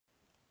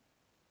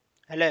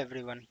Hello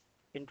everyone.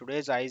 In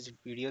today's ISE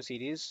video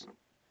series,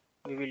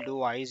 we will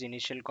do ISE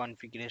initial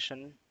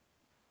configuration,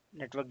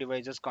 network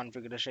devices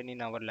configuration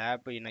in our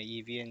lab in a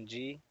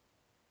EVNG.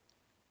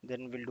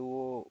 Then we'll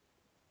do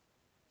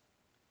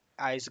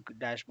ISE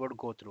dashboard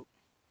go through.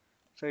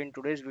 So in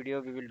today's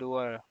video, we will do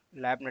a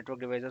lab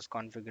network devices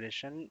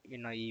configuration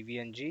in a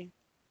EVNG.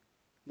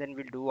 Then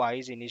we'll do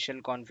ISE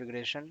initial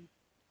configuration.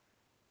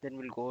 Then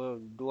we'll go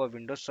do a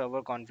Windows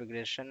Server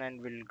configuration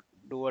and we'll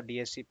do a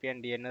DHCP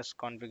and DNS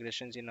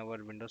configurations in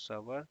our Windows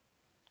Server.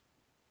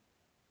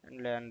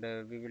 And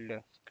we will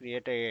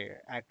create a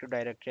Active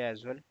Directory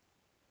as well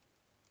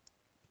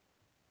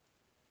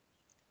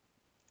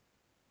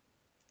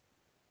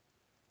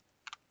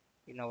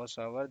in our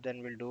server.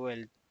 Then we'll do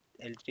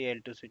L3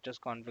 L2 switches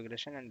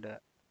configuration and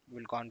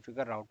we'll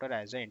configure router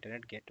as an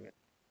internet gateway.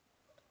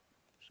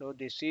 So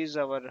this is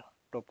our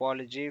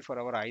topology for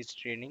our ICE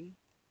training.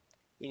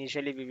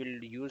 Initially we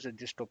will use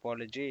this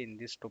topology. In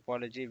this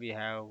topology we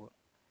have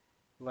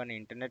one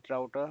internet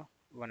router,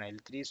 one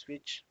L3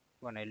 switch,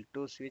 one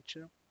L2 switch,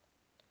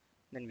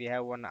 then we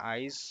have one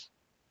ICE,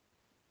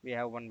 we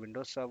have one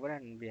Windows server,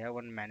 and we have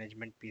one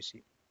management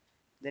PC.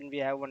 Then we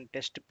have one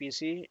test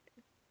PC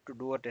to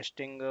do a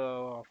testing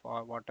of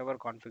whatever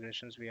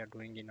configurations we are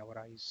doing in our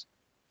ICE.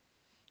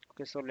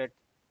 Okay, so let's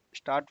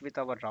start with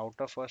our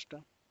router first.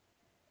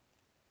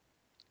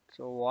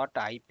 So what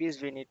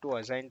IPs we need to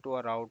assign to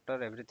a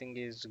router, everything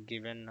is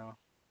given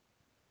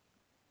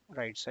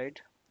right side.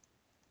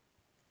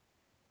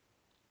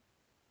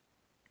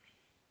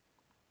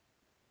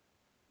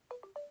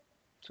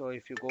 So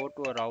if you go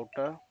to a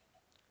router,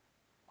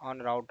 on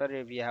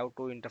router we have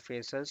two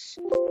interfaces.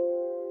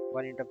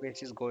 One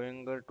interface is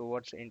going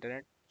towards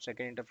internet,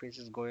 second interface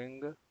is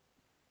going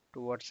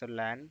towards a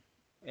LAN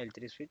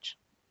L3 switch.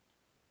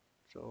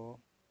 So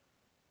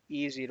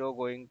E0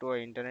 going to a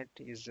internet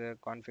is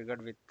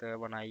configured with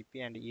one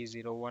IP, and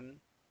E01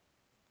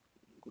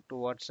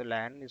 towards the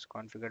LAN is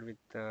configured with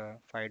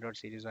 5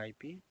 series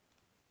IP.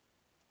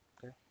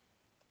 Okay,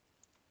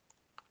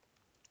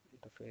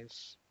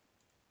 interface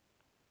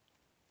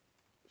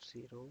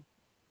 0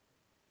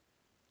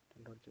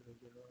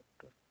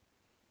 10.0.0.3/.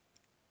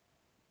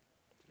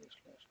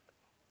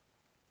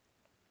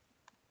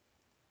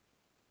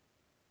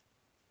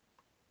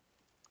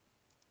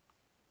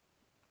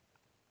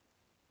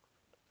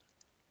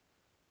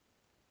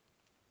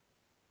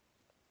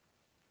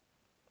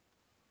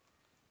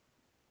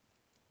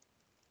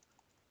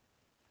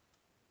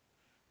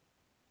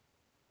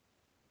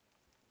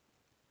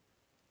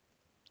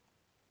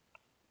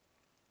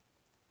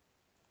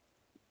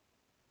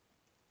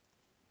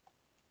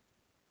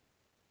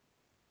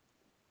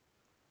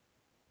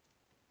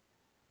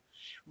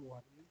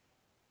 One,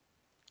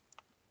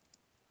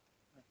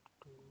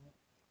 two,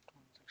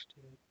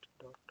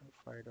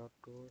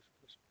 168.5.2.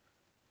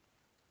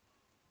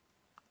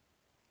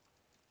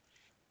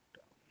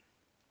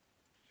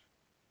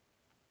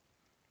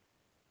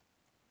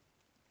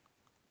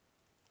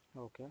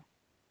 Okay,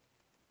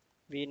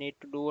 we need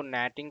to do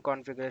NATing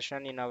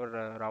configuration in our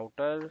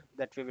router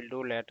that we will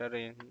do later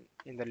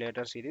in the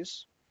later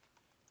series.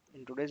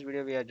 In today's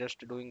video we are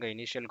just doing the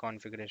initial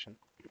configuration.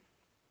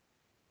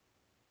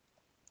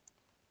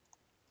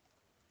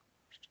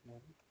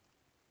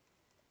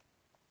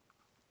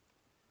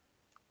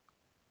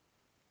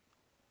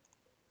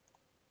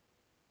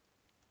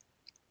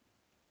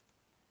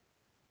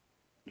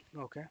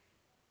 Okay,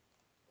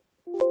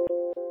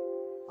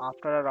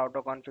 after a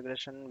router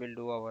configuration we'll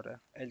do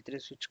our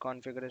L3 switch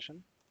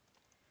configuration.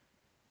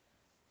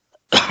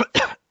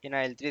 In a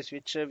L3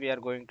 switch we are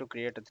going to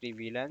create a 3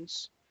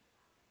 VLANs.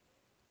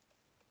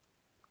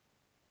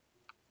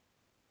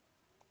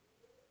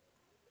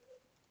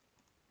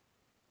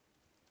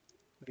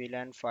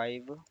 VLAN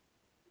 5,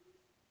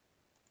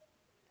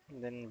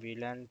 then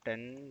VLAN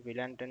 10.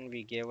 VLAN 10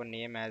 we gave a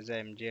name as a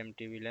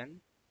MGMT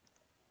VLAN.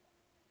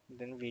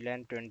 Then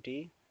VLAN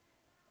 20.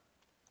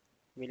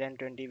 VLAN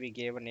 20 we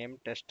gave a name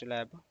test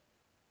lab.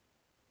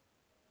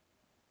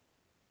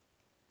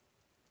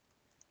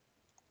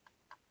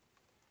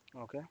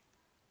 Okay,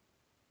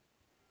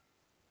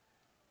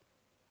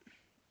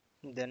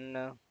 then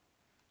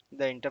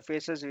the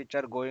interfaces which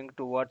are going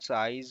towards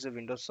ISE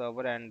Windows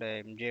Server and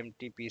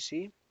MGMT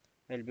PC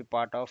will be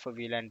part of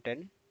VLAN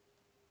 10.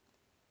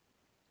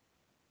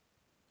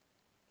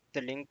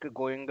 The link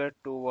going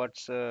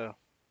towards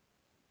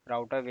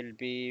router will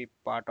be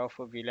part of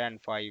a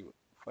VLAN 5.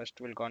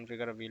 First we'll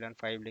configure a VLAN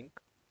 5 link.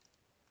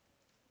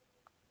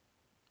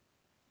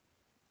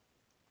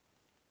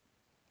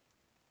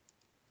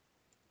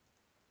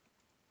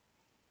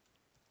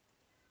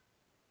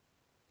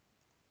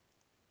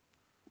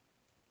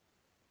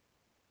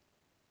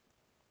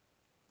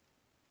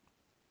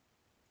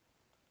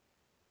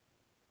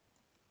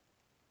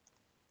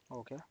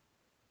 Okay,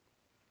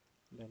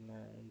 then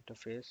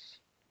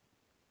interface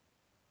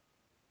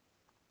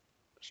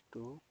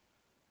to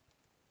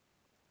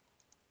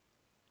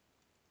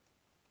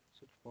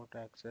support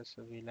access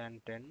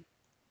VLAN 10.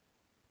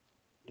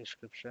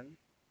 Description,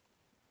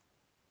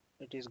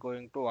 it is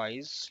going to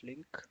ISE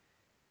link.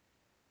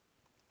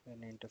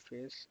 then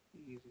interface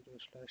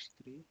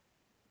E0/3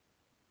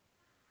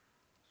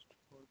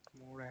 port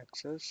mode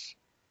access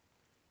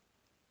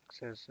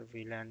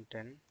VLAN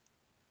 10.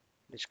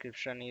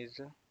 Description is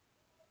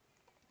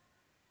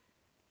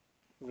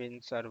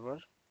Win server,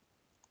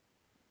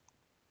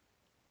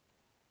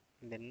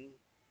 then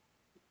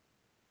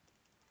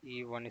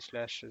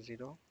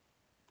E1/0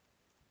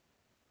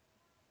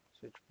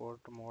 switch port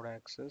mode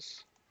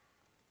access,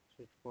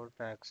 switch port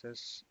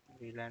access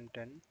VLAN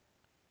 10.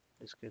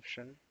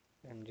 Description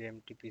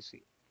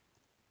MGMTPC.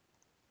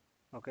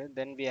 Okay,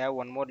 then we have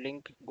one more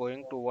link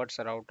going towards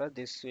a router.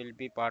 This will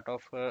be part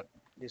of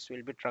this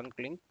will be trunk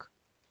link.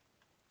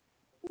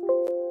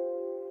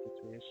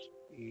 Interface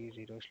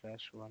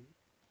E0/1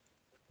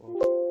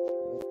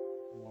 port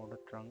mode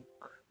trunk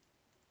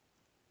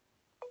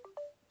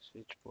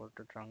switch port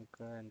trunk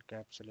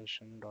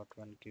encapsulation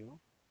 .1q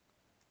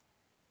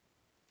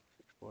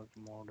switch port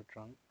mode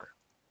trunk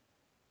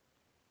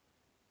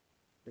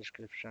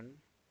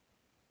description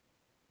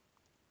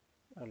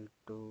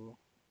L2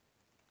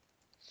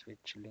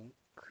 switch link.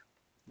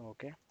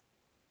 Okay,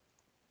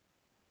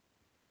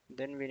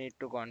 then we need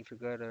to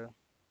configure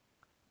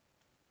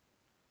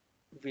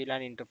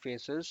VLAN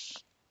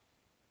interfaces.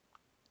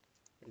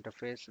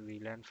 Interface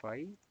VLAN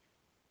 5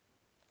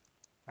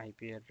 IP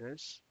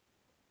address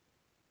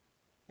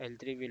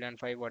L3 VLAN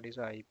 5. What is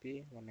the IP?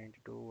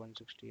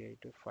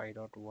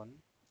 192.168.5.1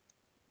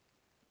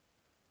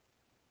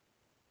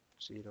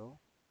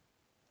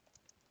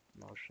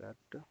 no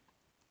shut.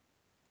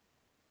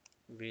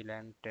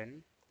 VLAN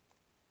 10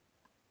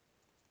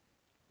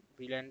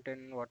 VLAN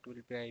 10 what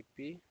will be IP?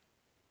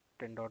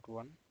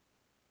 10.1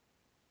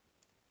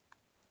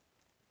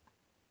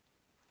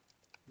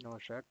 no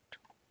shut.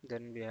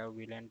 Then we have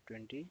VLAN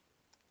 20.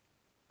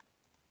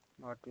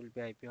 What will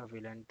be IP of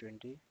VLAN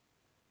 20?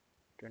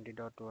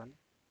 20.1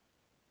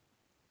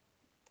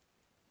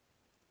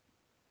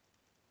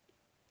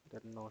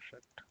 then no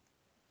shut.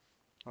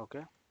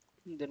 Okay,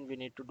 then we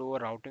need to do a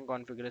routing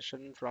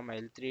configuration from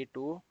L3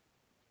 to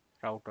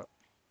router.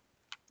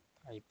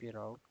 IP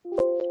route 000.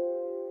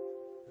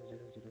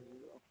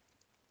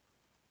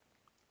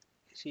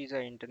 This is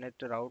a internet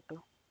route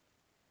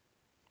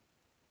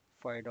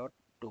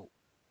 5.2.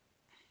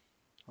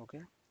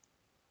 Okay,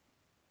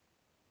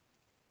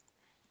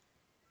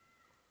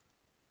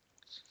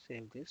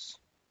 save this.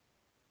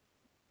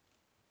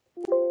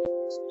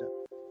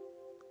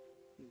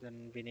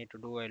 Then we need to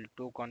do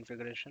L2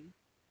 configuration.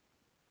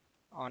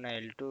 On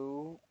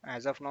L2,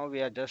 as of now,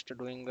 we are just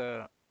doing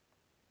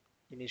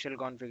initial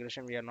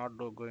configuration. We are not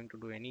going to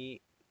do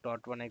any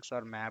 .1x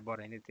or map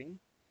or anything.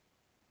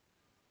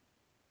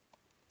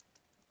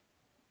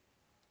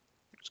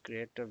 Let's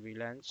create a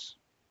VLANs.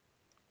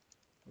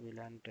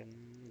 VLAN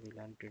 10,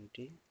 VLAN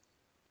 20.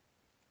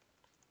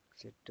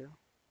 Set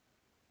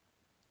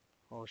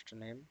host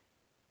name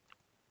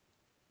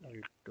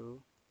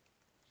L2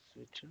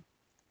 switch.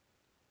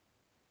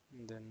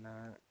 Then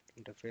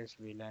interface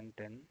VLAN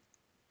 10.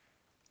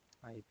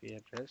 IP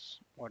address.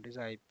 What is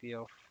IP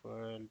of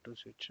L2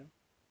 switch?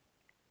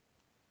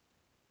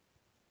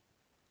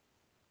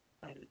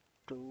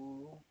 L2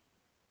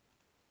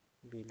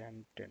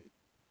 VLAN 10.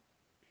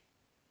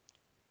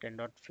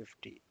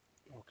 10.50.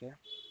 Okay.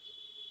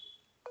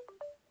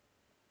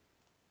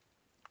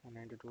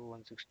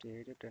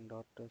 192.168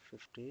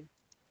 10.50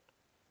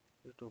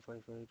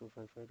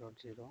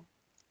 255.255.0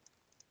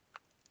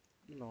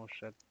 no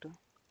shut.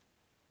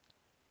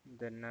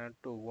 Then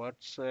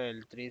towards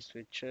L3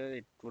 switch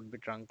it would be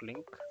trunk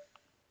link.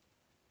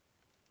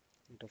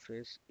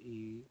 Interface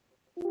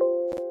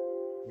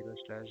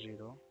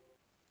E0/0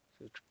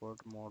 switch port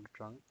mode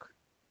trunk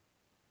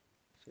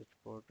switch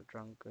port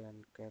trunk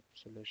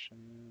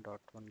encapsulation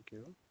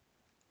 .1q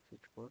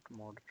switch port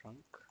mode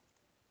trunk.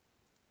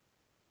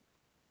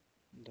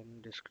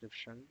 Then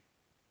description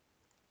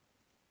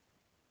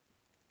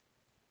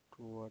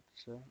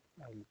towards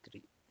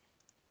L3.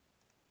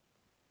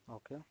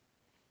 Okay,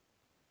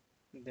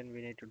 then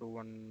we need to do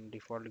one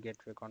default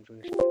gateway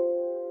configuration.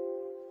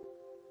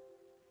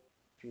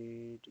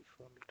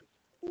 Default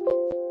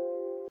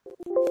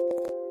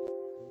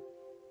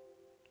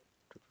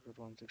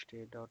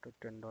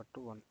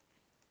 168.10.1.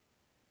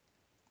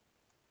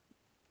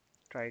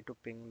 Try to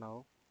ping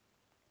now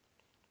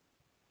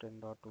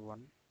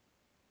 10.1.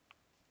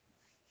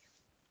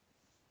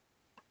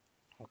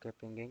 Okay,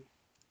 pinging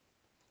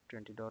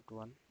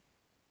 20.1.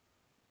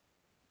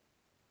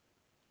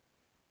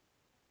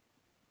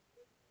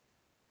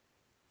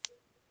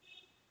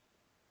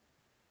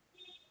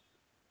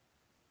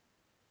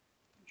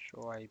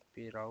 Show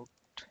IP route.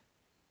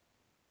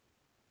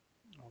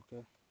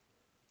 Okay,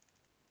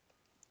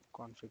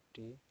 config T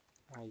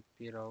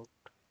IP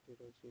route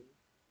 00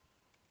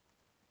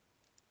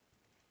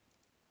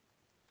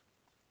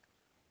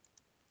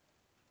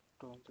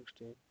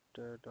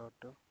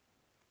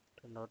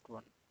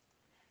 168.10.1.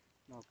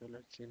 Okay,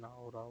 let's see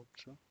now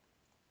routes.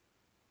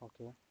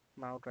 Okay,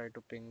 now try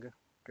to ping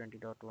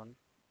 20.1.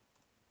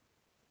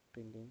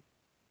 Pinging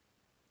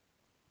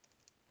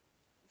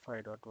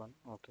 5.1.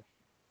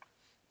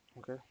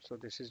 Okay, so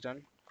this is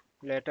done.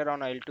 Later on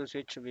L2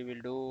 switch we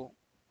will do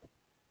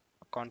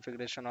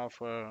configuration of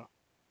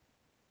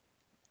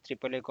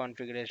AAA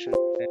configuration,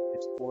 then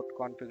this port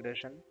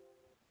configuration.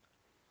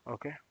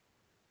 Okay.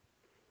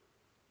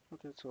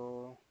 Okay,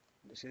 so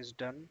this is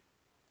done.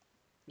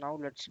 Now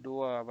let's do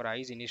our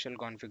ISE initial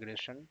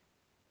configuration.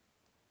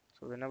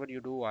 So whenever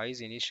you do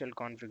ISE initial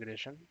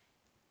configuration,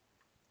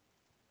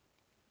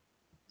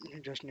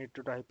 you just need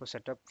to type a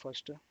setup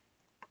first,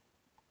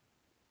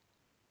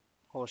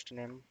 host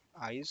name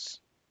ISE,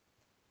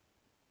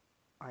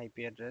 IP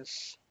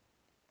address.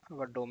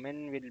 Our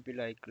domain will be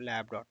like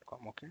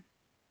lab.com. Okay,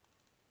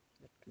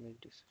 let me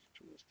just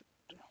choose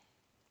that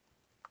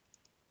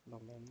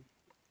domain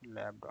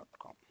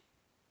lab.com.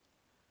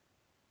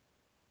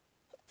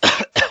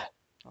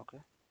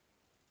 Okay,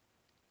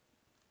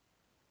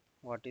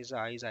 what is the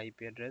ISE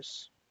IP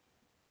address?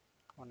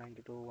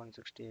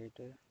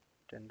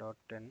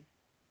 192.168.10.10.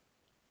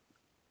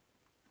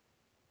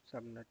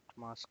 Subnet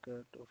mask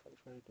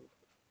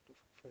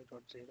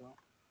 255.255.0.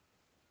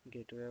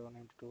 Gateway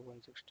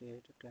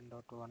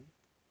 192.168.10.1.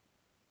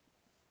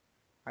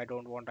 I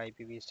don't want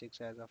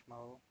IPv6 as of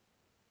now.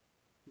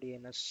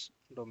 DNS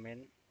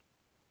domain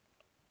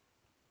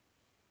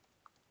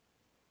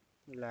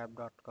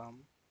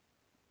lab.com.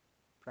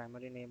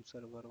 Primary name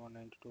server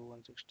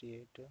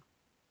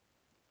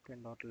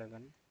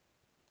 192.168.10.11.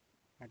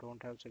 I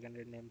don't have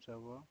secondary name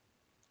server.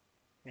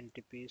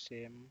 NTP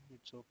same,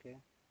 it's okay.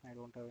 I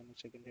don't have any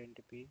secondary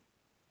NTP.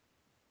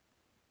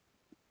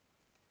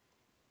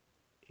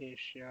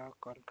 Asia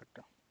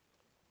Kolkata.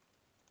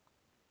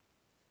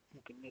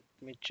 Okay, let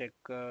me check.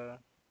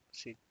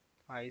 See,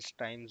 ISE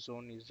time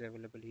zone is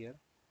available here.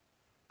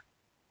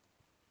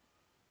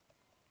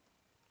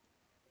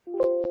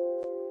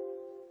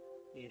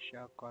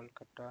 Asia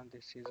Kolkata.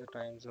 This is a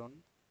time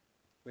zone.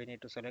 We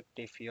need to select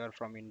if you are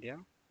from India.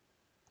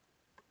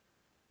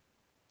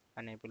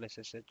 Enable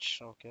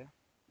SSH. Okay.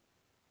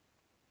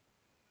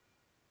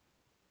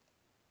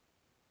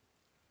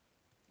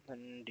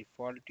 Then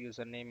default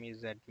username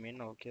is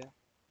admin. Okay.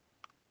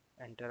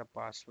 Enter a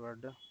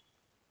password.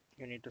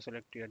 You need to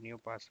select your new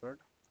password.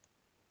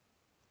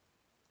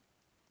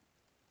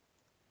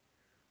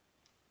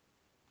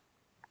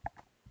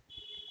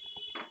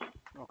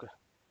 Okay.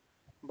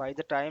 By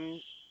the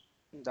time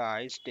the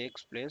ISE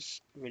takes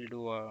place, we'll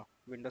do a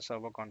Windows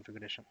Server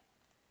configuration.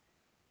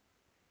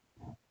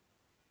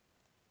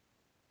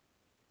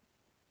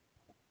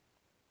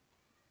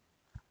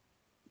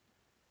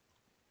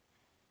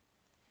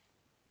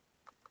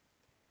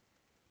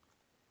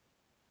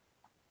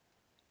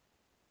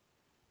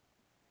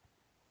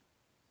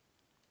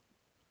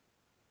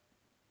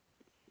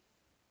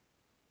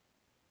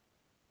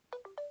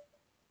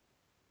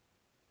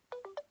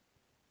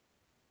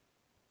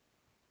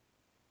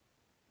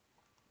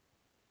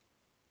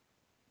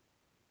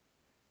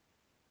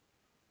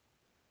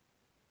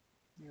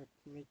 Let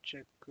me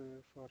check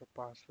for a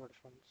password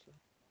once.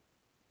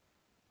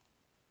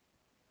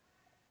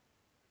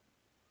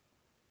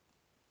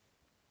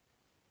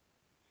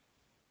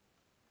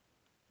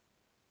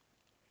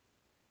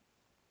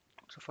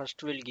 So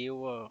first we'll give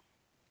a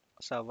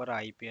server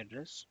IP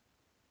address.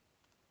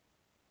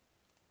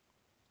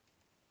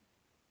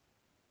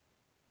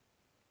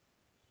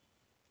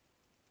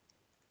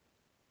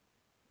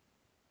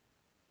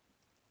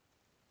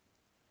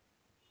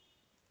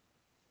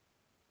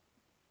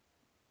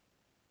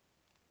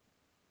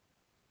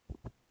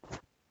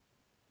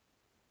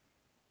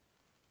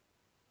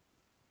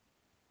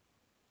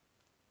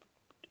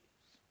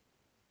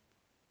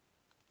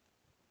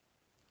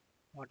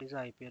 What is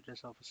the IP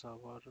address of a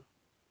server?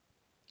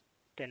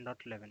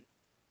 10.11.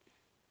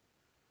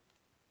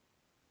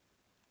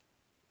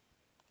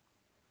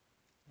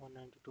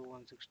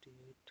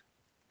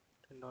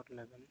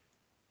 192.168.10.11.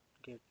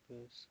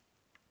 Gateways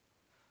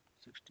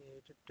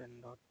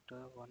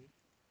 68.10.1.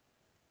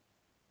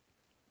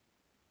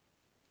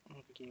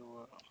 Give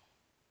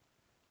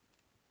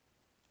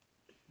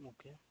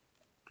okay.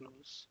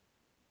 Close.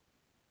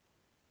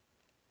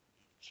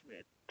 Let's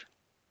wait.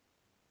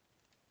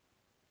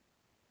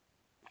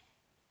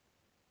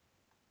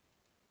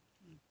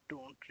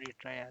 Don't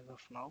retry as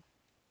of now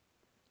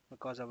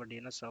because our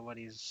DNS server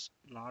is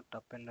not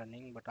up and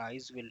running, but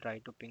ISE will try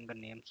to ping a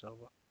name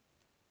server.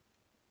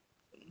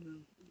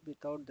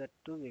 Without that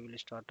too, we will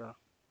start a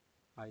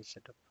ISE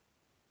setup.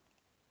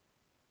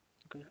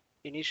 Okay.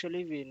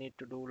 Initially we need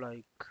to do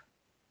like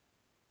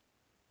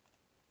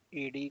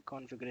AD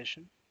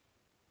configuration.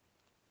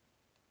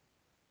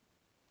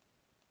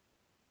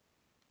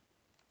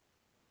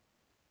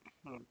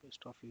 Role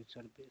based of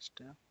user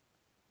based.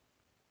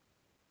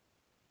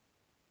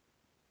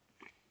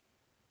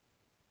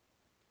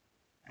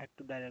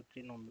 Active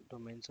Directory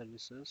domain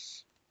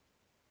services.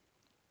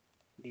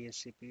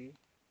 DHCP.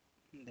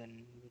 Then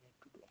we need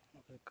to do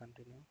okay.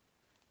 Continue.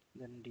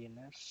 Then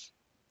DNS.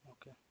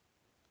 Okay.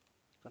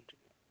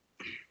 Continue.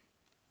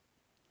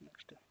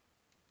 Next.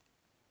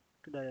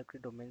 Active Directory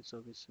domain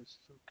services.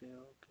 Okay.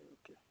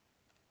 Okay.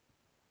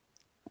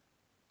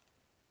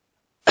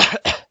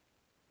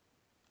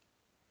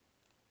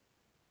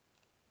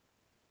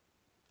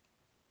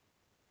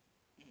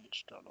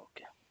 install.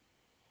 Okay.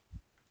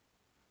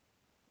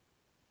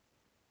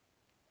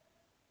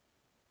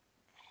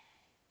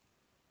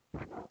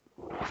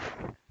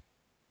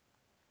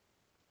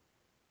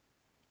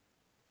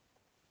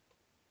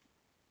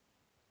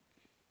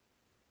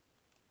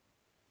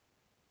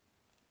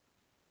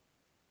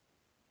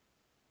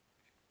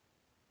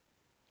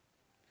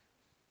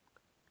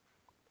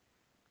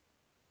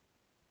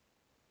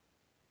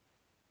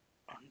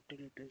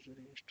 Until it is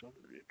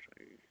reinstalled,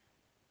 retry.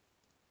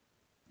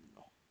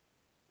 No.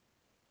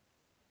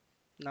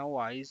 Now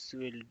ISE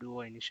will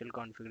do initial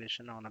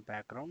configuration on a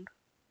background,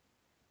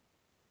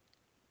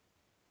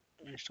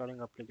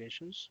 installing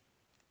applications.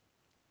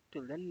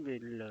 Till then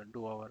we'll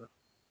do our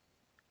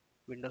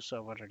Windows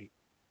Server ready.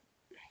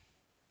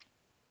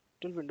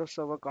 Till Windows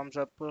Server comes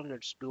up,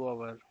 let's do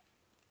our.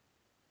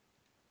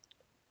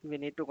 We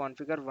need to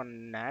configure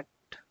one NAT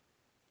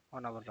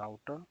on our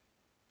router.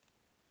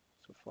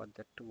 So for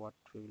that, what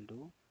we will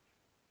do,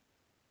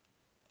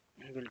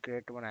 we will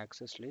create one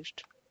access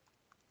list,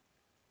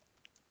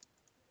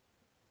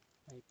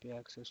 IP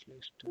access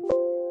list,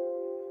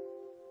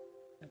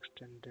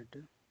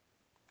 extended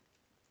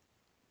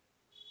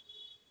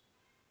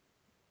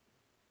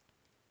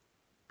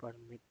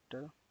permit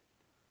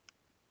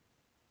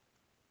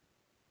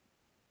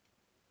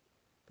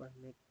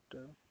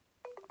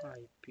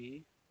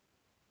IP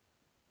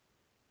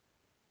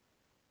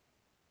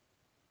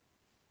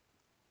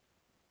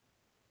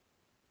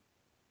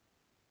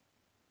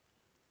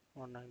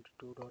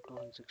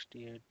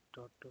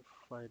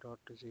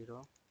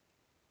 192.168.5.0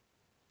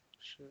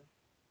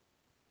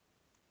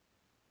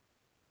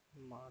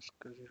 mask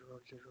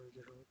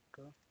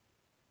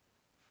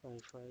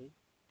 0.0.0.55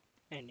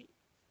 any.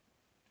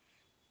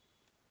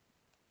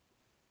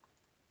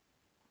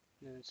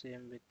 Then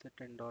same with the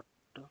 10 dot,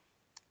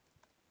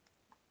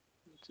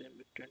 same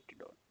with 20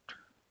 dot.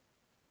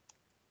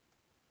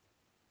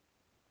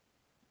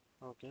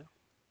 Okay.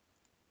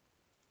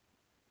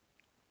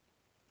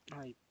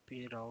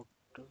 IP route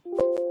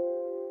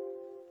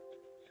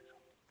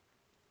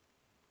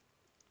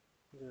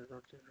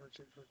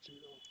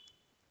 0.0.0.0.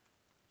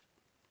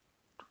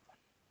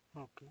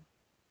 Okay.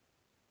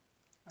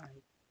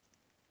 IP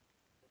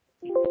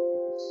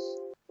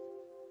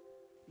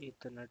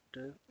Ethernet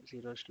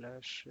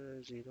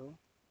 0/0,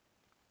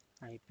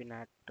 IP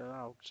NAT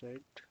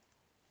outside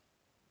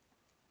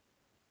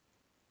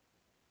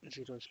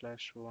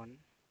 0/1,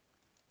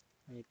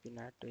 IP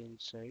NAT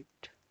inside.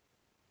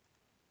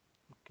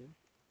 Okay.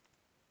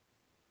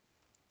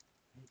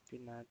 IP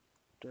NAT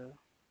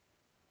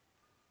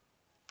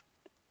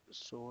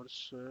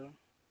source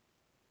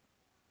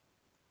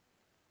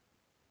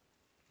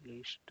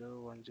list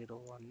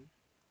 101,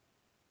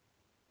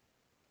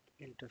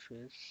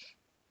 interface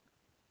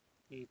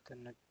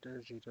Ethernet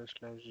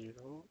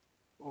 0/0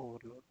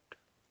 overload.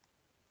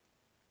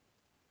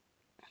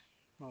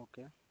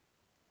 Okay.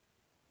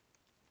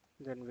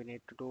 Then we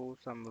need to do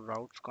some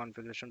routes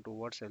configuration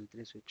towards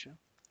L3 switcher.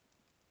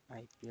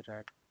 IP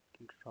route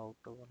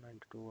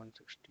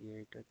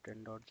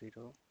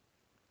 192.168.10.0,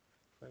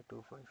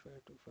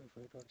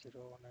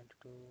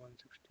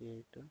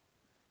 525.525.0,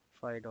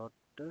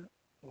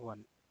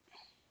 192.168.5.1.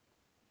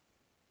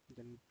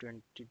 Then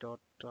 20 dot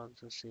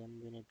also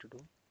same we need to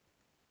do.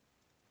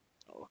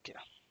 Okay.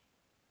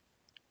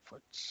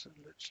 First,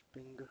 let's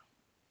ping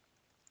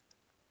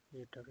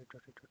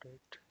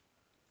 8.8.8.8.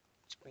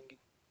 It's pinging.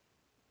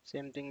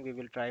 Same thing we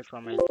will try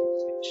from L3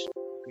 switch.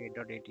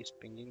 8.8 is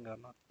pinging or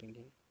not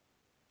pinging.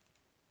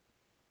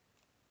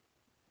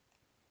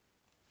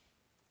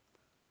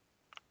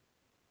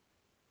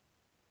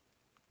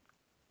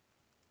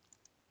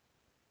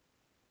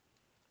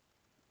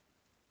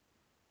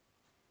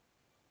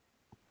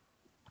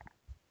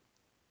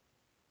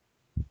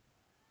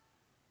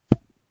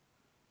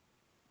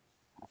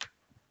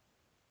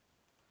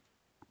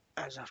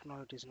 As of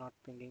now it is not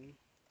pinging.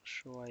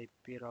 Show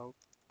IP route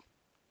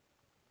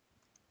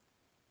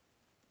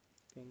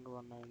ping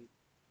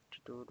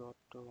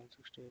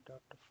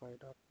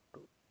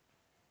 192.168.5.2.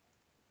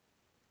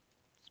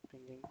 It's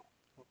pinging.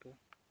 Okay.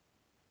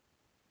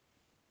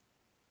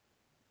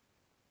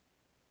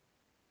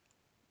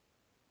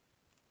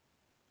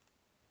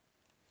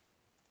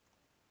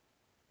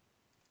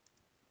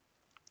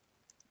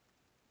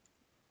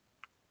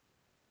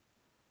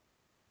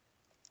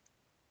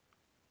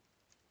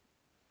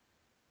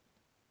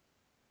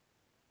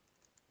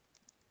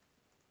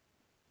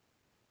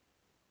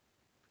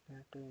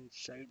 Data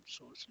inside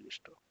source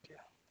list. Okay.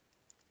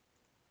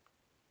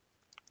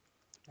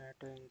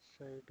 Data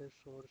inside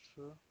source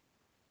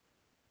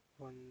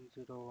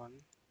 101.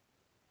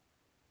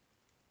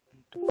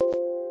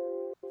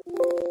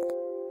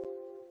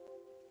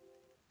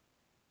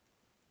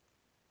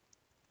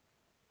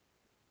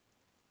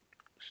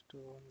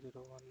 Store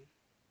 101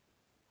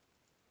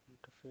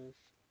 interface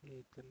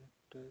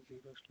Ethernet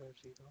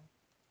 0/0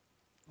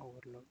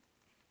 overload.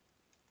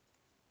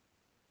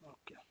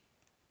 Okay.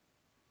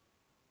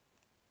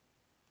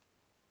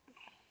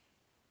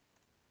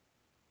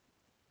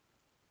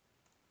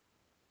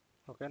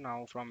 Okay,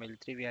 now from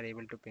L3 we are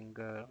able to ping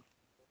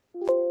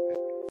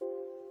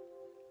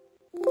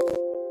Close.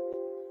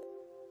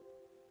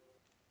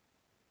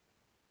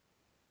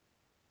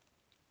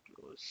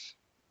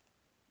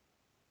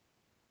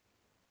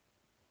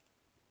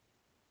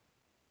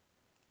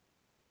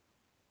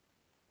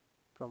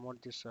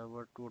 Promote this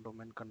server to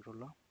domain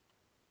controller.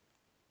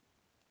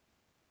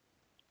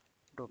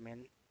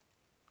 Domain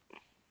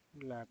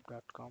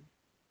lab.com.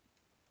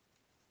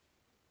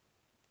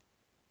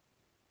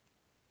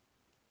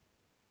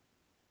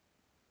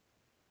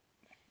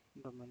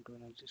 Domain to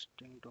an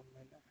existing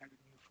domain, add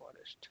new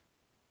forest.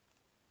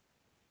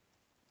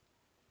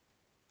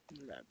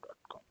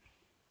 Lab.com.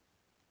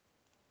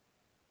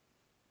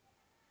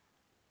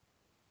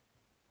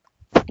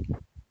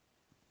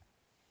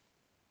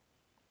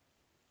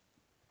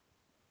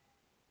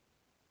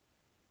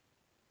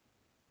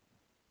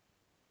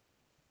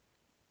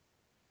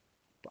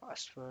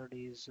 Password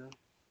is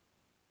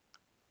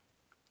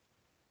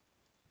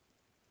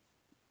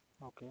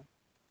okay.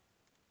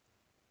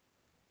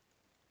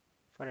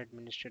 For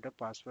administrator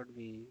password,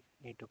 we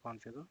need to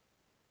configure.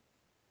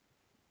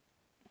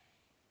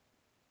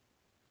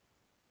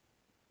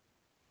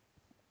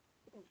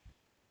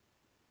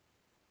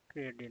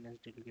 Create DNS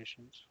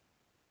delegations.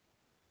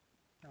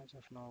 As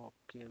of now,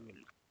 okay,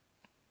 we'll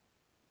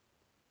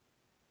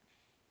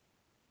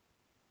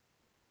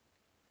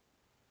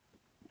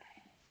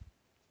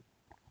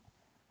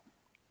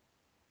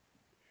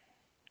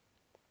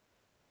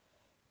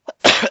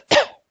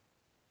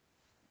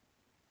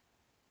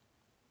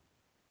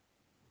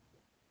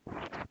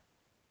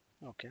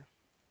okay.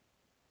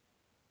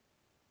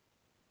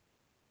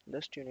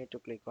 Just you need to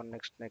click on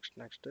next, next,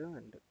 next,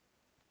 and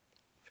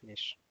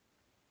finish.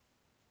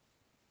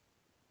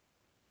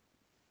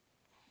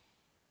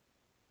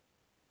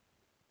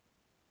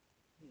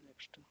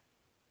 Next,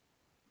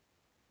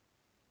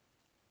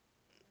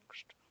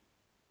 next.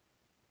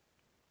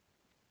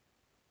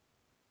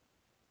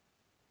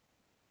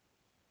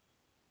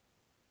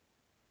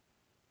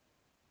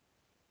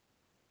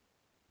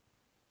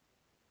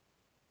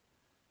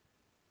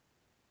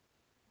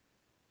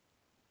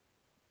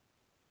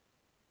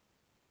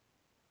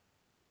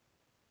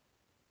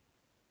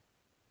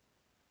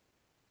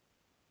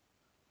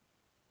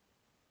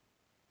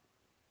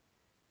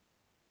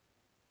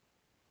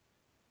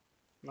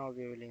 Now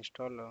we will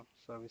install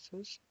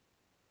services.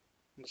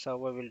 The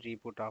server will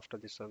reboot after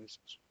the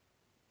services.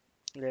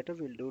 Later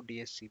we'll do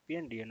DHCP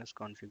and DNS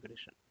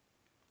configuration.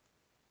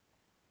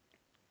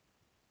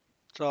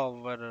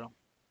 So our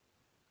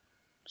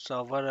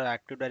server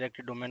Active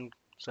Directory domain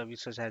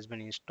services has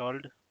been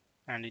installed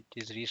and it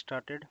is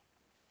restarted.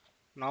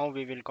 Now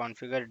we will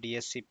configure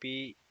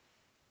DHCP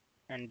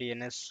and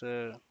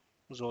DNS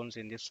zones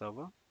in this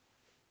server.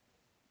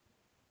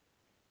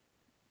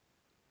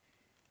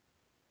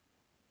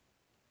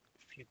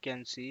 If you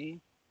can see,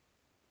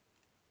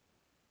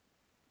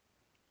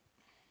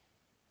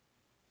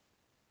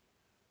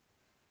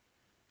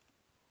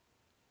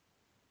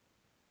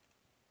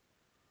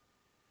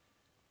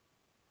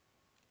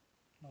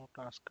 no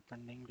task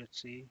pending.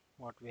 Let's see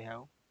what we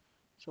have.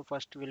 So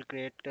first we'll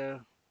create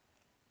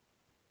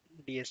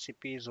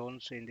DHCP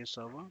zones in this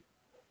server.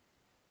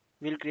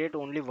 We'll create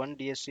only one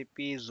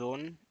DHCP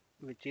zone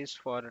which is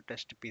for a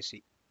test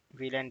PC.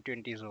 VLAN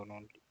 20 zone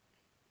only.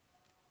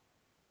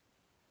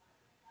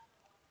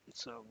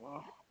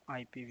 Server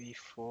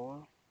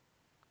IPv4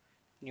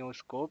 new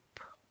scope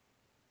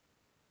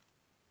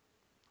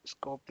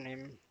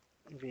name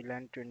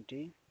VLAN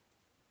 20.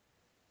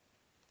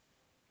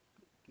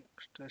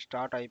 Next,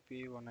 start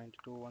IP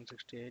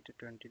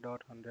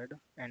 192.168.20.100,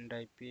 end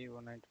IP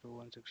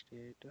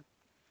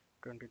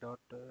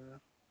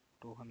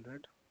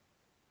 192.168.20.200.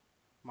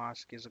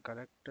 Mask is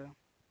correct.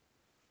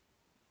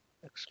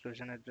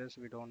 Exclusion address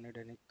we don't need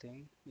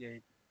anything.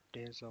 8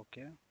 days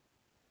okay.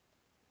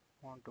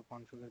 Want to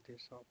configure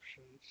these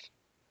options.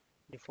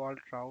 Default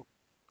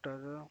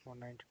router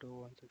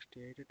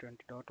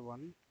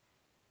 192.168.20.1.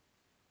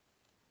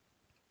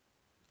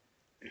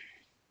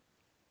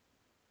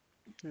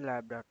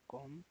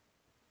 Lab.com.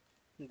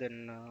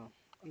 Then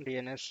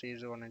DNS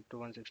is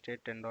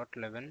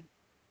 192.168.10.11.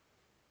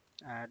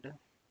 Add.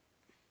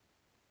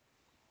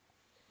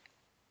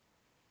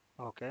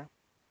 Okay.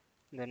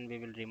 Then we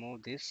will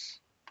remove this.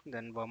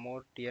 Then one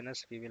more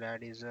DNS we will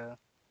add is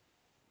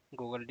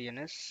Google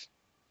DNS.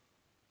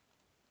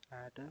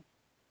 Add.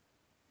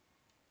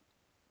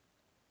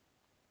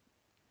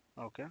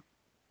 Okay.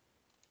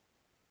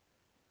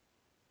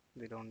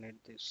 We don't need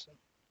this.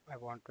 I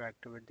want to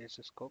activate this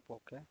scope.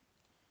 Okay.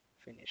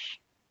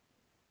 Finish.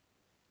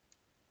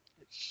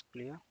 It's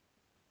clear.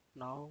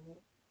 Now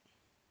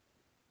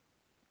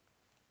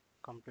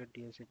complete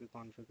DHCP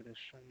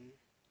configuration.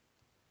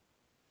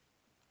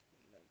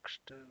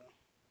 Next,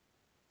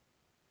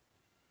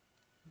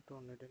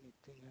 don't need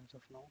anything as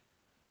of now.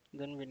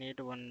 Then we need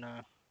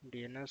one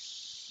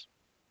DNS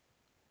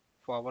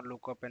forward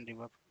lookup and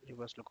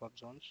reverse lookup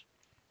zones.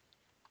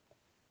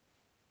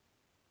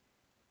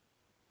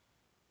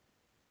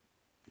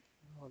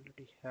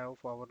 Already have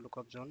forward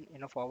lookup zone.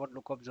 In a forward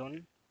lookup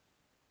zone,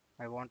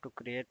 I want to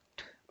create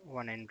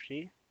one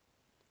entry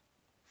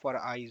for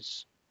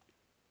ISE.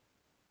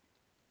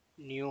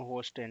 new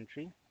host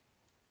entry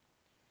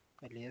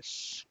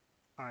alias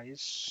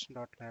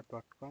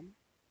ISE-LAB.com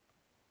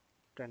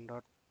 10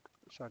 dot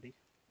sorry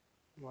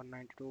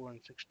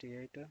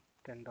 192.168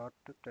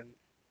 10.10.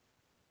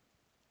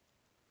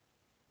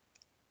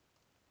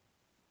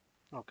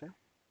 Okay,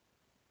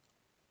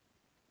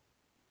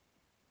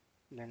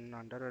 then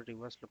under a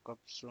reverse lookup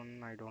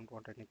soon, I don't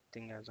want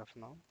anything as of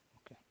now.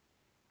 Okay,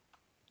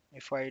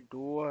 if I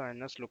do a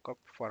NS lookup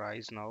for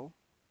ISE now,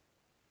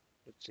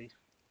 let's see.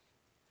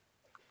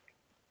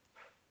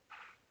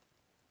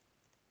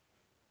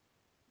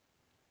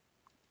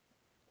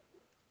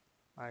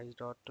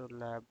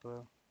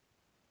 ISE.lab.com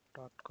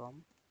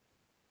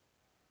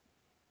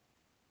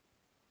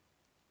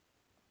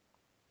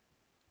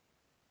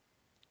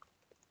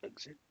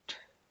exit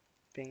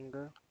ping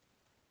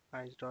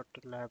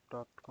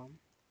ISE.lab.com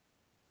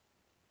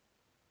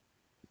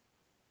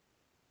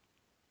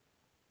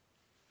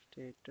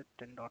state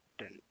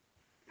 10.10.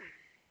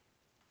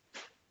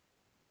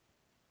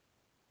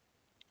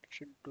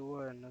 Should do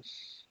a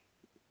NS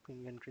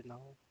ping entry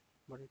now,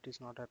 but it is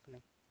not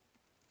happening.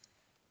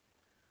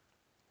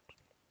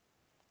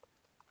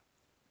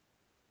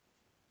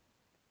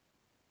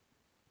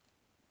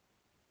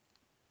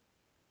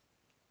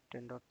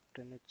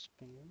 10.10 it's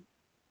pinging.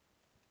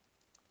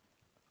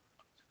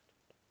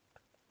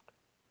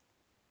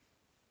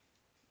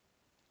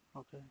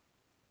 Okay,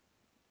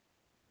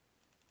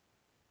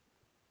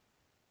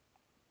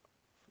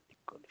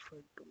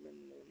 qualified domain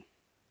name.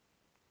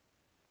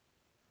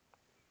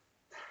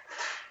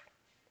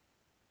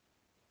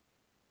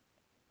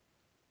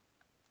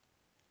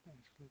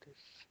 Cancel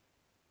this.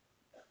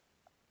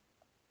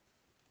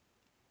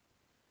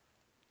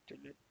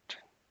 Delete.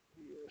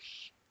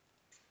 Yes.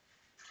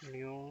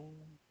 New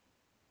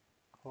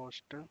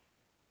host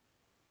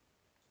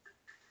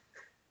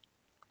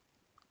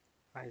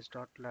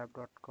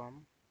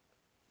ice.lab.com.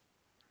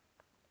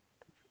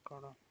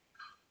 Got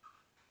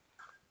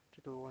to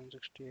do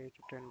 168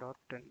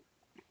 10.10.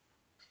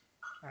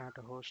 Add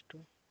a host.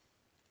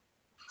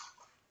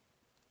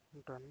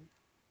 Done.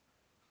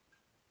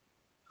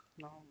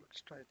 Now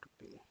let's try to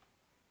ping.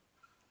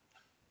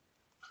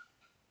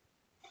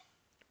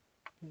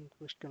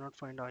 Request cannot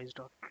find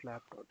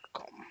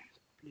ice.lab.com.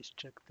 Please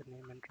check the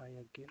name and try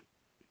again.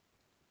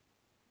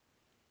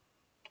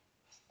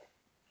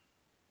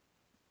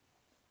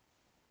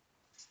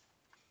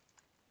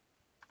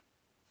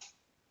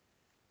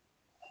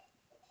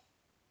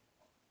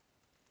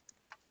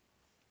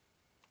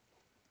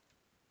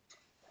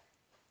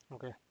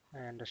 Okay, I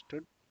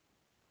understood.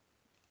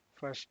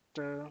 First,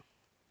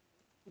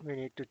 we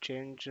need to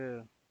change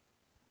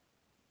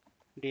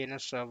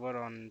DNS server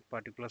on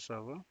particular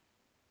server.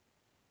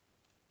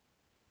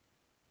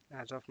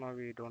 As of now,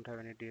 we don't have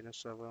any DNS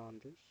server on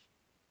this.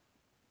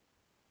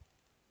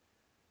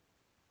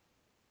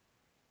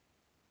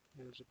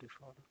 Here's the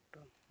default.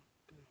 Okay.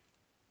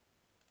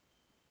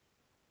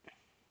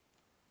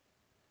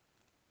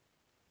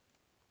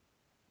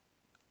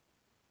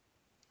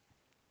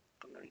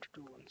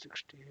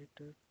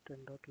 92.168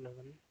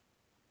 10.11.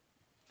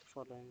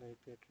 Following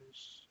IP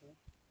address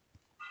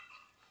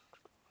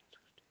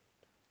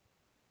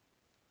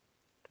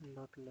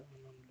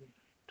 10.11 only.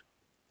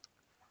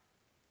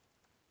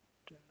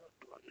 10.1.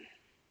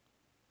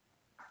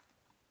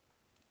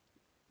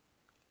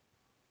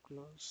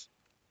 Close.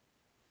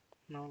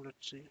 Now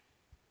let's see.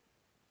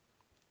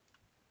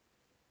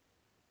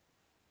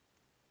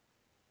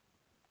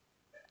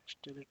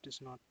 Still it is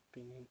not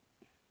pinging.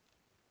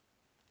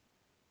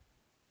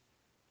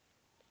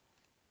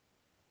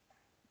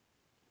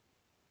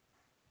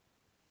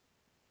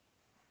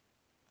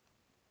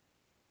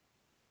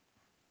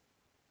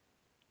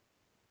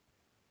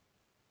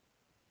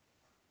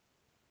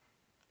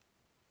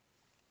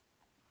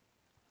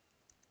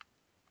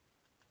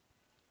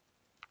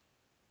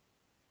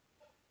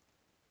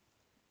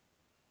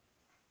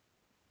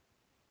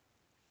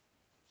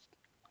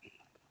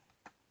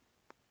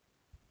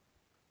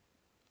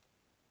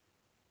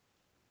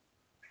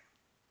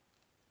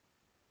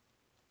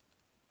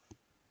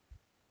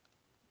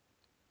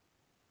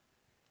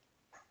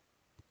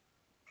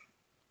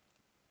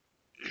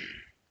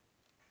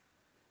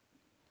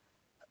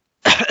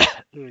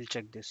 We will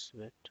check this.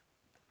 Wait.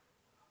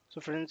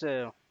 So friends,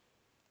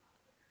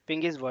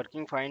 ping is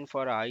working fine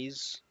for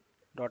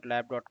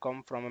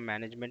ice.lab.com from a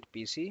management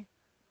PC.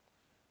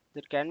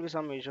 There can be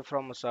some issue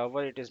from a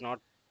server. It is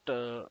not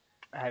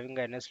having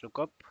a NS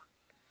lookup,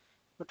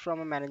 but from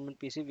a management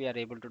PC we are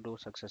able to do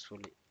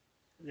successfully.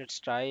 Let's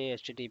try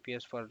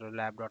HTTPS for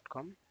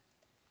lab.com.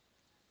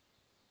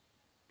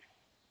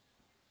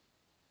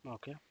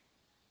 Okay.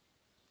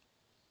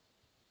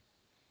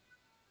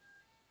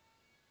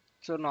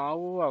 So now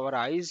our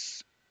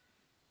ISE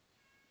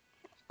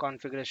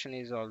configuration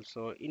is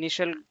also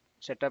initial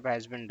setup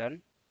has been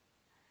done.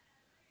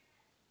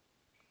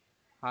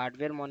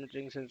 Hardware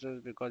monitoring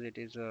sensors because it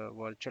is a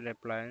virtual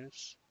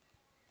appliance.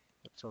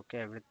 It's okay.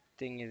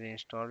 Everything is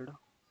installed.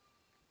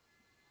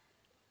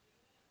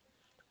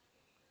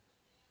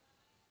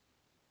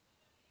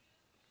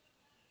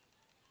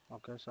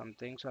 Okay, some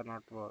things are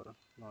not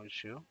no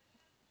issue.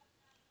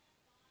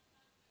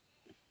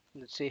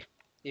 Let's see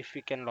if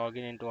we can log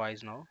in into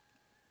ISE now.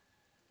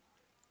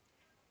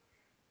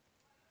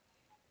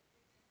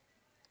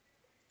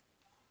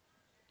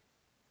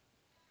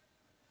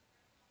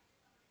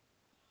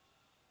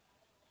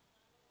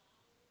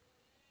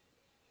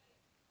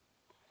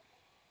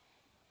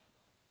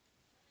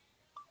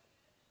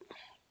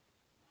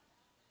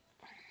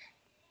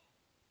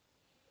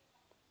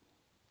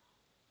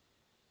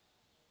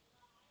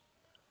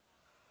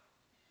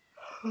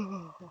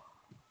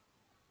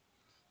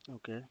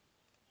 Okay,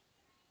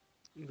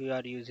 we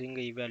are using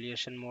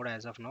evaluation mode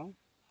as of now.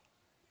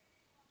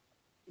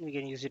 We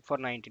can use it for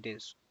 90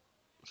 days.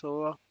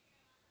 So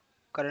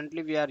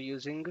currently we are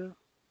using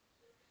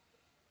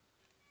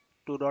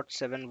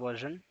 2.7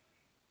 version.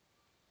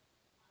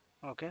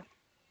 Okay,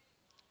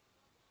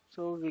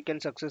 so we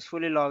can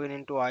successfully log in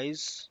into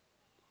ISE.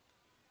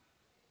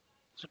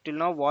 So till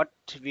now what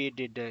we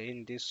did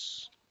in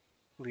this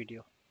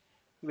video,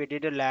 we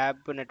did a lab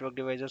network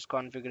devices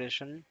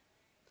configuration,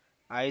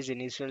 ISE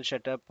initial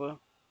setup,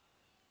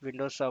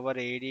 Windows Server AD,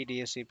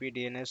 DHCP,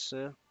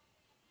 DNS,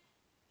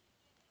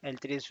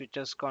 L3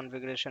 switches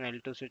configuration,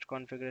 L2 switch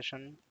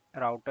configuration,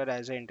 router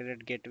as an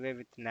internet gateway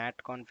with NAT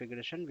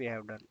configuration we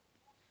have done.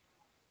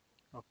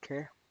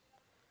 Okay.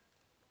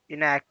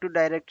 In Active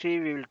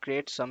Directory, we will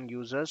create some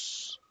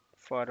users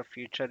for a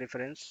future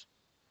reference.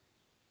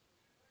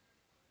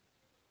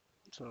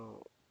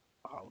 So,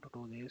 how to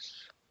do this?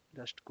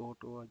 Just go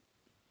to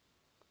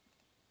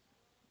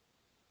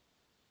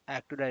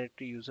Active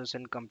Directory users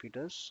and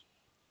computers.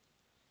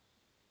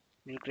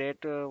 We'll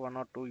create one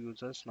or two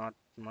users, not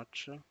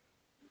much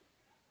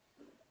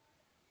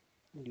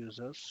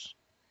users.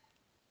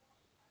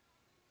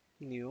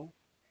 New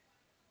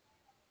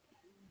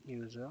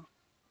user.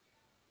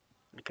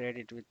 We'll create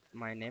it with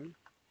my name.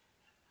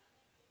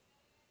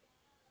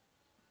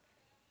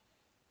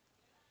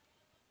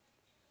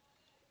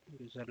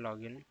 User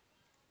login.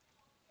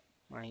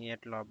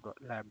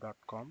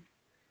 my@lab.com.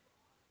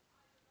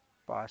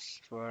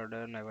 Password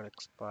never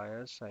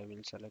expires. I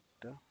will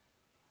select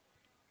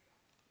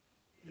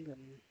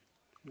then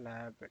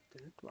lab at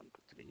the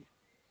 123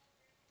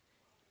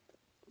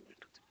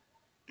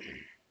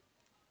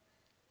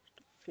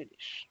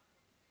 finish.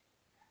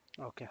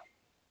 Okay,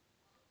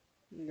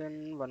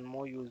 then one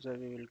more user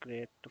we will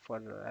create for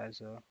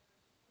as a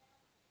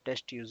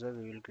test user.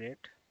 We will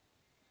create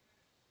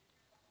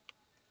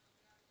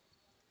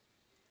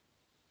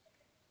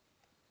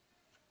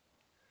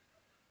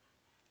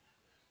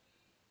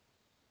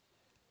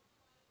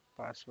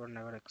password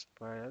never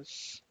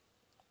expires.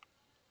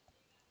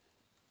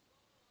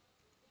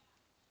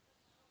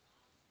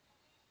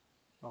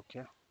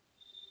 Okay,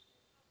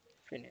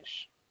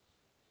 finish.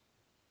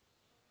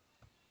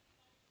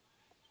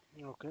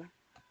 Okay,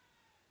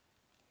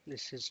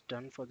 this is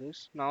done for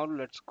this. Now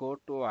let's go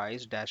to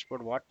ICE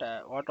dashboard. What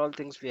all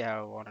things we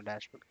have on a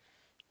dashboard?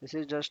 This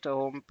is just a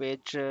home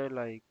page,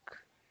 like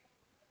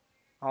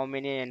how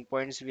many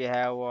endpoints we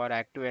have or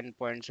active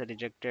endpoints are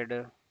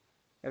rejected.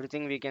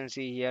 Everything we can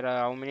see here.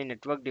 How many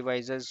network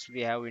devices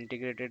we have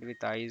integrated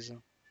with ICE.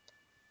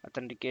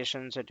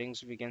 Authentication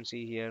settings we can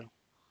see here.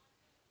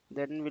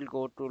 Then we'll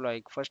go to,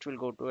 like, first we'll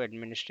go to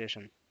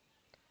administration.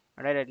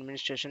 Under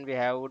administration we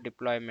have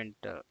deployment.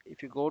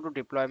 If you go to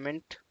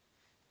deployment,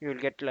 you will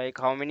get like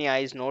how many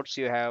ICE nodes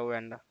you have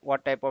and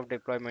what type of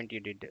deployment you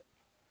did.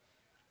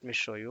 Let me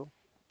show you.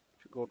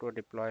 If you go to a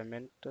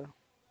deployment,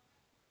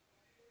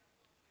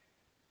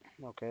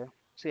 okay,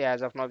 see,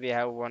 as of now we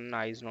have one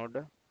ICE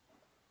node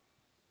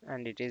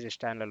and it is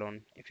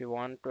standalone. If you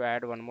want to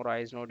add one more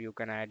ICE node, you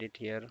can add it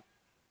here,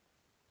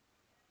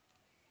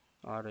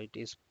 or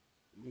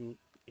mm,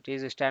 it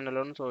is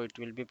standalone, so it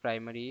will be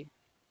primary.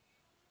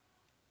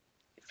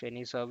 If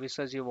any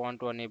services you want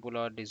to enable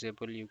or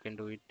disable, you can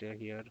do it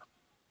here.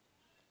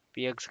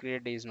 PX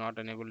grid is not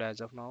enabled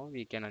as of now,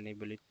 we can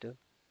enable it.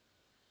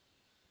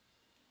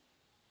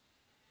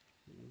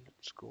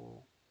 Let's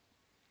go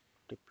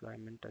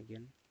deployment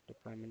again,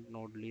 deployment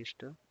node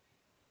list. If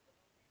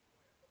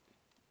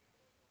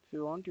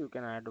you want, you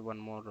can add one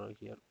more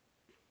here.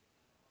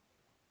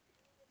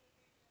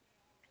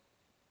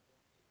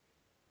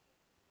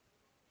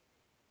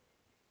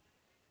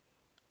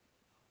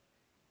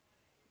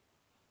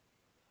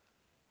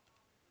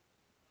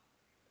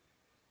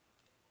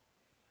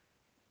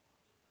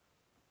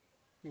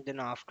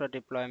 Then after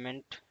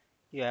deployment,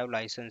 you have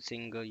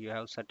licensing, you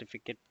have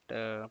certificate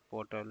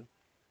portal.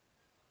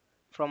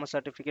 From a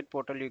certificate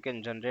portal, you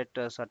can generate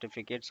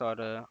certificates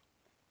or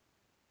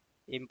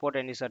import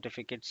any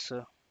certificates.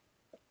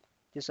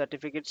 The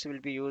certificates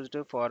will be used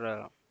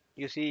for,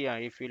 you see,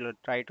 if you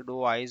try to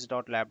do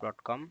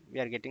ice.lab.com, we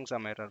are getting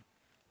some error,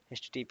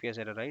 HTTPS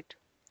error, right?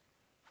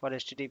 For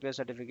HTTPS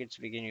certificates,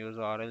 we can use,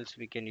 or else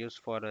we can use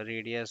for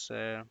radius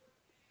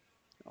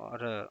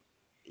or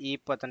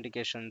EAP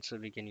authentications,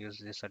 we can use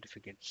these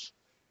certificates.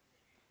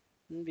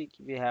 We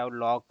have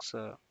logs,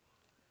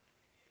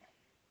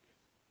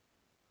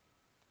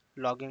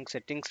 logging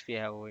settings we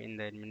have in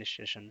the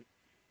administration.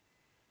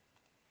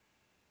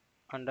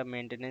 Under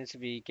maintenance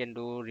we can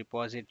do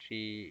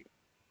repository.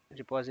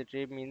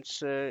 Repository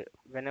means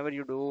whenever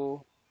you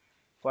do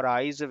for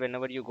ISE,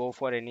 whenever you go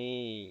for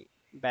any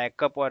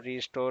backup or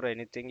restore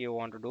anything you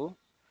want to do,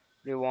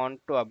 you want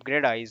to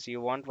upgrade ISE,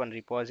 you want one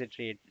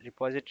repository.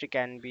 Repository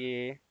can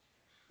be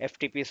a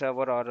FTP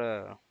server or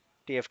a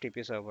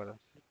TFTP server.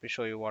 Let me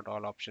show you what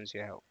all options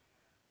you have.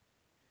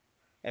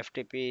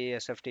 FTP,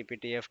 SFTP,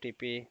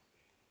 TFTP,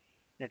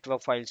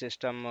 network file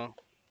system,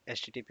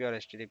 HTTP or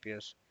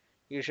HTTPS.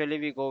 Usually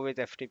we go with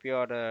FTP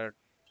or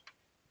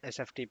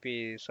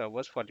SFTP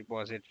servers for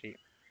repository.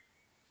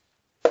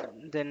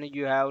 Then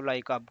you have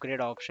like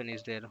upgrade option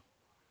is there.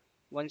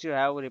 Once you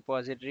have a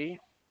repository,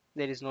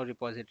 there is no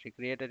repository.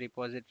 Create a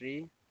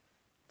repository,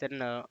 then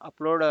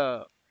upload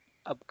a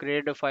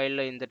upgrade file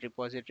in the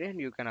repository and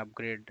you can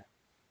upgrade.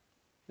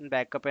 And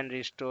backup and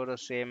restore the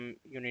same.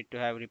 You need to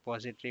have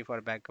repository for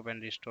backup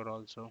and restore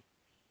also.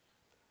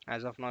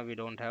 As of now, we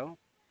don't have.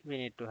 We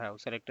need to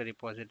have select a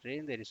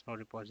repository. There is no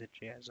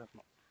repository as of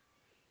now.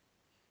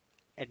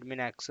 Admin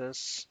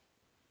access,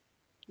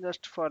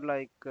 just for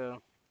like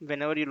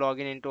whenever you log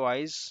in into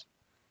ISE,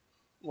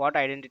 what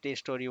identity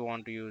store you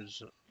want to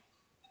use.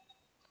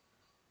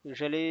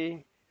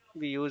 Usually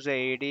we use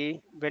a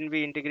AD. When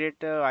we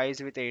integrate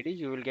ISE with AD,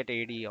 you will get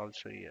AD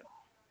also here.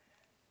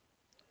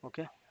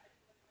 Okay.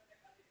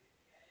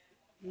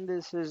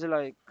 This is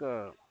like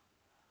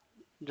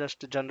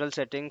just general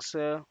settings.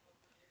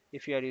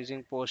 If you are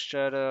using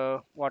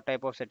posture, what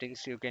type of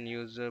settings you can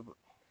use.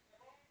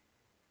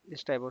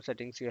 This type of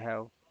settings you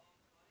have.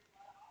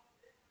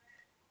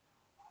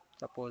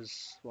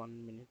 Suppose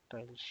 1 minute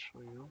I'll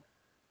show you.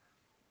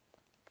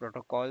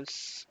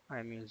 Protocols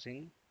I'm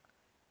using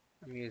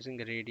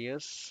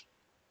radius,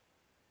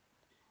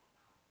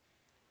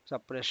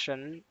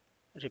 suppression,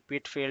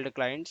 repeat failed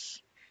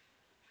clients,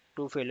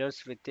 two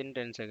failures within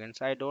 10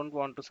 seconds. I don't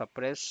want to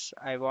suppress.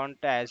 I want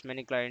as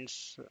many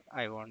clients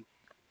I want.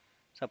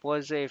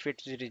 Suppose if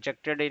it's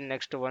rejected in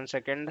next 1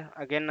 second,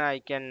 again I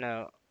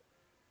can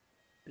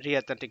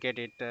re-authenticate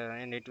it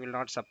and it will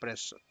not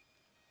suppress.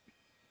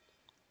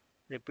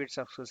 Repeat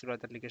successful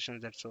authentication,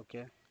 that's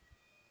okay.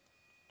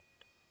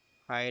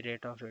 High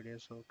rate of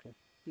radius, okay.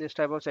 This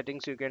type of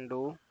settings you can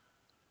do.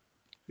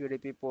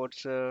 UDP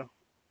ports,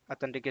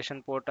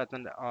 authentication port,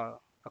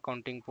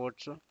 accounting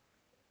ports,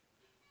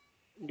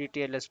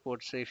 DTLS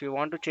ports. So if you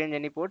want to change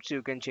any ports,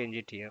 you can change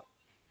it here.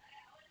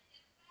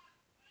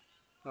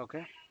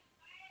 Okay,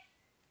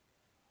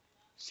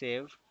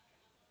 save.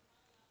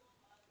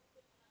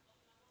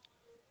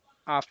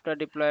 After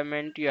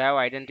deployment, you have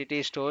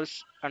identity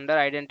stores. Under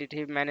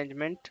identity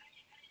management,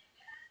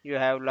 you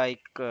have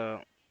like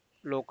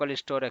local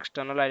store,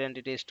 external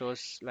identity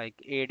stores like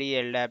AD,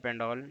 LDAP,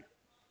 and all.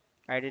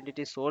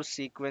 Identity source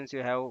sequence you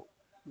have,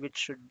 which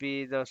should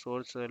be the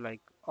source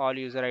like all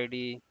user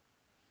ID.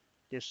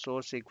 This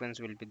source sequence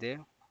will be there.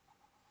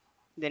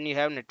 Then you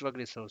have network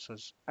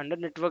resources. Under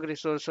network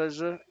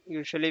resources,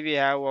 usually we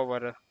have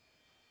our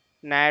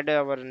NAD,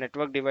 our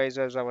network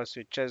devices, our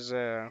switches,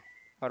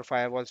 or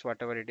firewalls,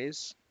 whatever it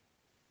is.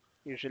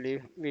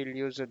 Usually we'll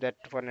use that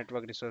for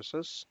network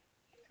resources.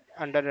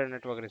 Under the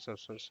network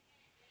resources,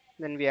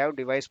 then we have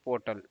device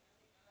portal.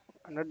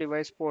 Under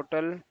device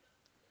portal,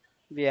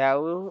 we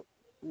have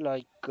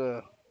like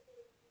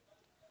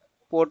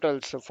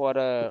portals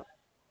for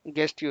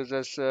guest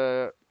users,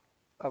 our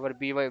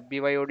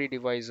BYOD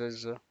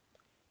devices.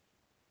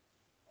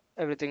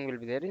 Everything will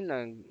be there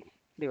in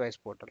device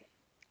portal.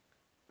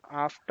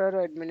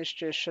 After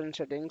administration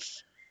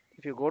settings,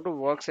 if you go to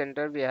work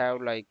center, we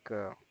have like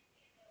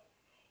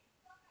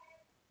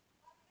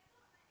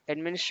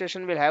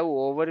administration will have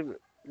over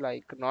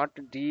like not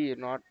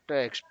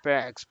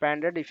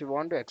expanded. If you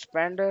want to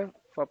expand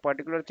for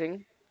particular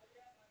thing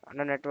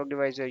under network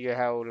device, you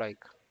have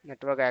like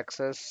network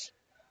access,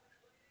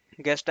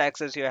 guest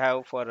access you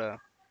have for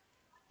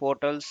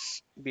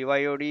portals,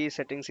 BYOD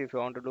settings. If you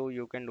want to do,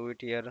 you can do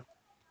it here.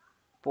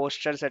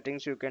 Posture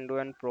settings you can do,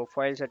 and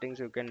profile settings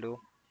you can do.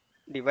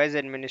 Device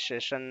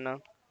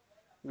administration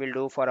will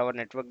do for our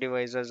network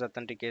devices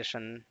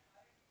authentication.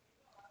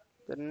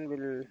 Then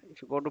we'll,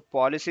 if you go to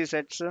policy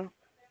sets,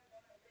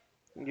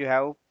 you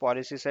have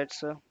policy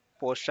sets,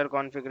 posture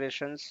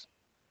configurations,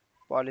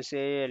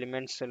 policy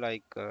elements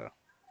like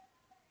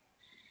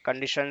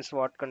conditions,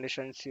 what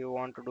conditions you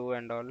want to do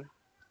and all.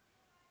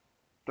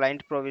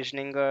 Client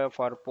provisioning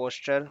for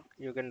posture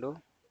you can do.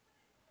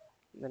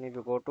 Then if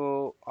you go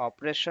to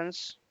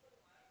operations,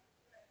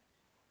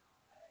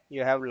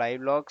 you have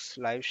live logs,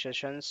 live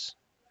sessions,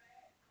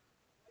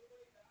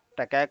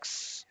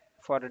 TACACs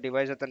for the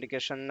device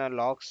authentication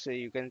logs.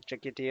 You can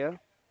check it here.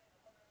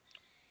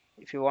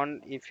 If you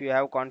want, if you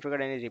have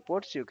configured any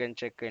reports, you can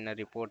check in the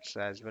reports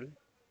as well.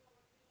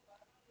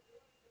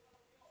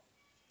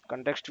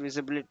 Context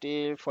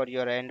visibility for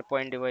your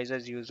endpoint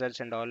devices, users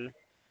and all.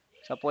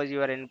 Suppose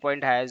your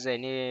endpoint has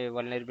any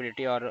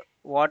vulnerability or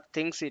what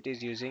things it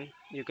is using,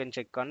 you can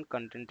check on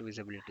content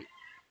visibility.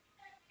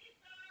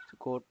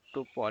 Go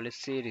to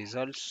policy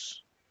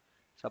results.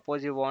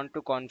 Suppose you want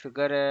to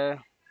configure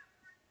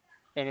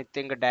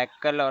anything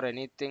DACL or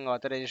anything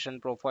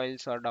authorization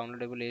profiles or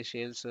downloadable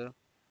ACLs,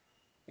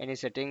 any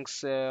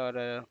settings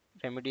or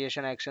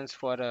remediation actions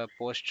for a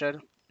posture,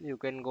 you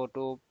can go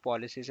to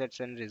policy sets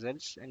and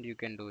results and you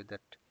can do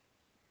that.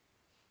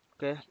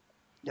 Okay,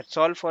 that's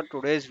all for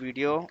today's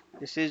video.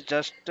 This is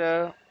just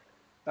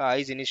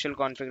ISE initial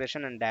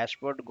configuration and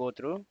dashboard go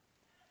through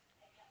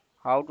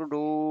how to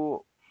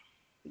do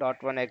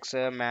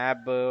 .1x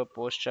map,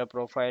 posture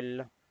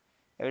profile.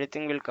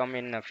 Everything will come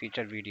in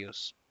future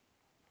videos.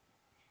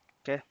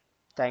 Okay,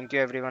 thank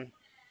you everyone.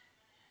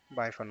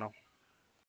 Bye for now.